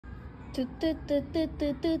One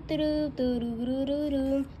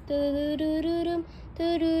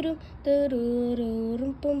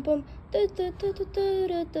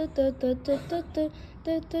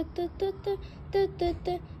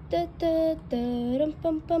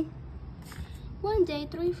day,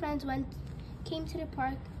 three friends came to the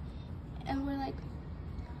park and were like,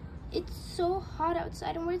 it's so hot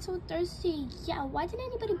outside and we're so thirsty. Yeah, why didn't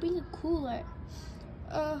anybody bring a cooler?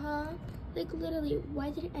 Like literally, why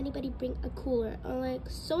didn't anybody bring a cooler? I'm like,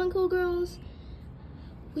 so uncool girls,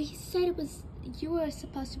 we said it was you were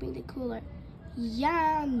supposed to bring the cooler.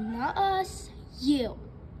 Yeah, not us, you.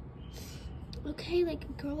 Okay,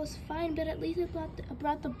 like girl is fine, but at least I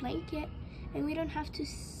brought the blanket and we don't have to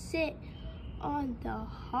sit on the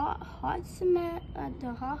hot cement,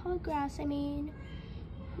 the hot grass, I mean.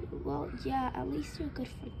 Well, yeah, at least you're good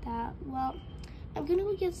for that. Well, I'm gonna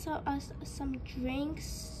go get some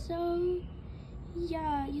drinks. So,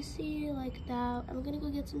 yeah, you see, like that. I'm gonna go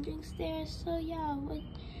get some drinks there. So, yeah, what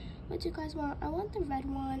do you guys want? I want the red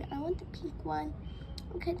one. I want the pink one.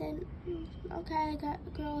 Okay, then. Okay,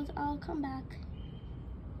 girls, I'll come back.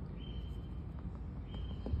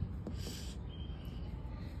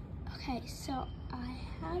 Okay, so I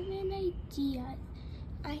have an idea.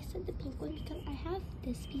 I said the pink one because I have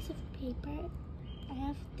this piece of paper. I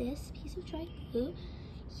have this piece of dry glue.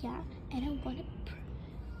 Yeah, and I want to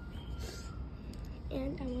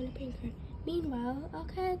bring her. Meanwhile,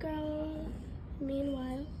 okay, girl.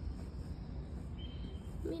 Meanwhile,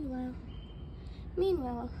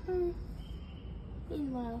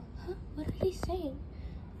 what are they saying?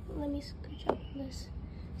 Let me scratch up this.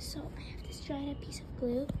 So I have this dried up piece of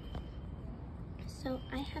glue.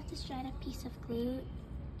 I have this dried up piece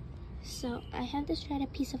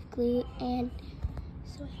of glue, and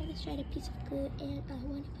I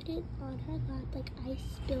want to put it on her lap. Like I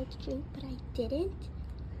spilled drink, but I didn't.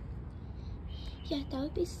 Yeah, that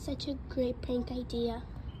would be such a great prank idea.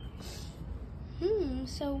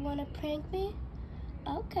 So wanna prank me?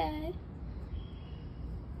 Okay.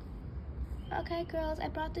 Okay, girls, I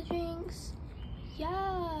brought the drinks.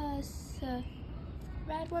 Yes.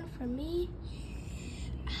 Red one for me.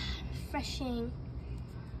 Refreshing.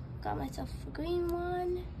 Got myself a green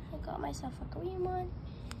one.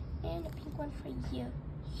 And a pink one for you.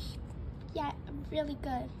 Yeah, really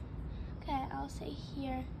good. Okay, I'll sit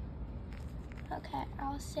here. Okay,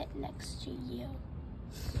 I'll sit next to you.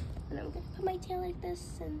 And I'm gonna put my tail like this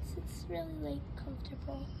since it's really like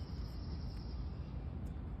comfortable.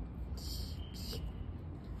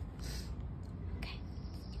 Okay.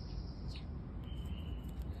 Yeah.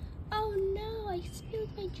 Oh no, I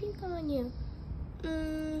spilled my drink on you.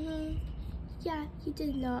 Yeah, you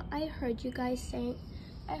did not. I heard you guys saying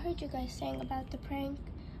about the prank.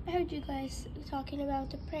 I heard you guys talking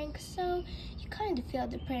about the prank, so you kind of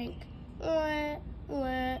failed the prank.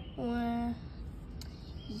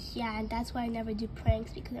 Yeah, and that's why I never do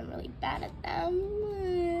pranks, because I'm really bad at them.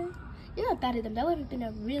 You're not bad at them. That would have been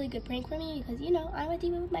a really good prank for me, because, you know, I'm a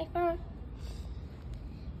demon with my fur.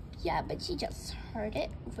 Yeah, but she just heard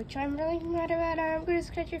it, which I'm really mad about. I'm going to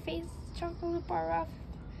scratch your face, chocolate bar off.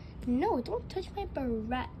 No, don't touch my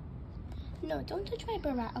beret. No, don't touch my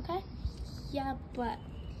beret, okay? Yeah, but,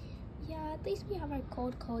 yeah, at least we have our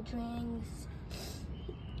cold drinks.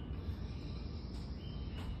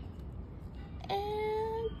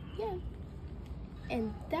 And, yeah.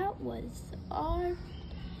 And that was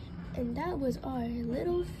our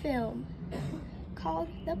little film called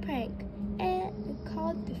The Prank, and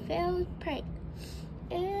called The Failed Prank.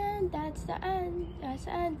 And that's the end.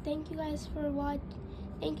 Thank you guys for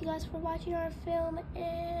watching our film,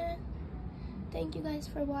 and thank you guys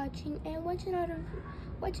for watching, and watch another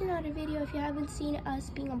video. If you haven't seen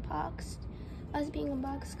us being unboxed,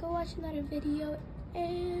 go watch another video.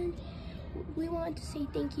 And we want to say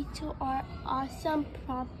thank you to our awesome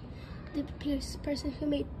the person who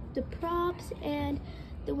made the props, and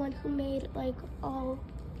the one who made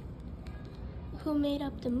who made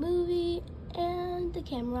up the movie, and the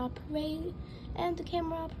camera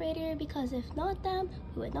operator, because if not them,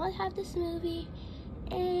 we would not have this movie.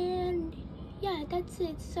 And yeah, that's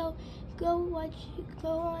it. So go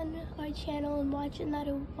on our channel and watch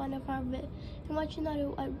another one of our videos.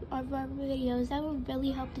 That will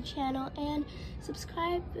really help the channel. And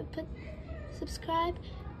subscribe, put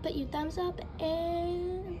your thumbs up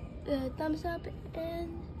and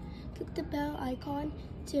click the bell icon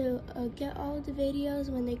to get all the videos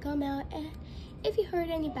when they come out. And if you heard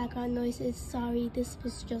any background noises, sorry, this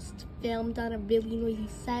was just filmed on a really noisy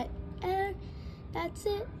set. And that's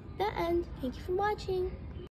it, the end. Thank you for watching.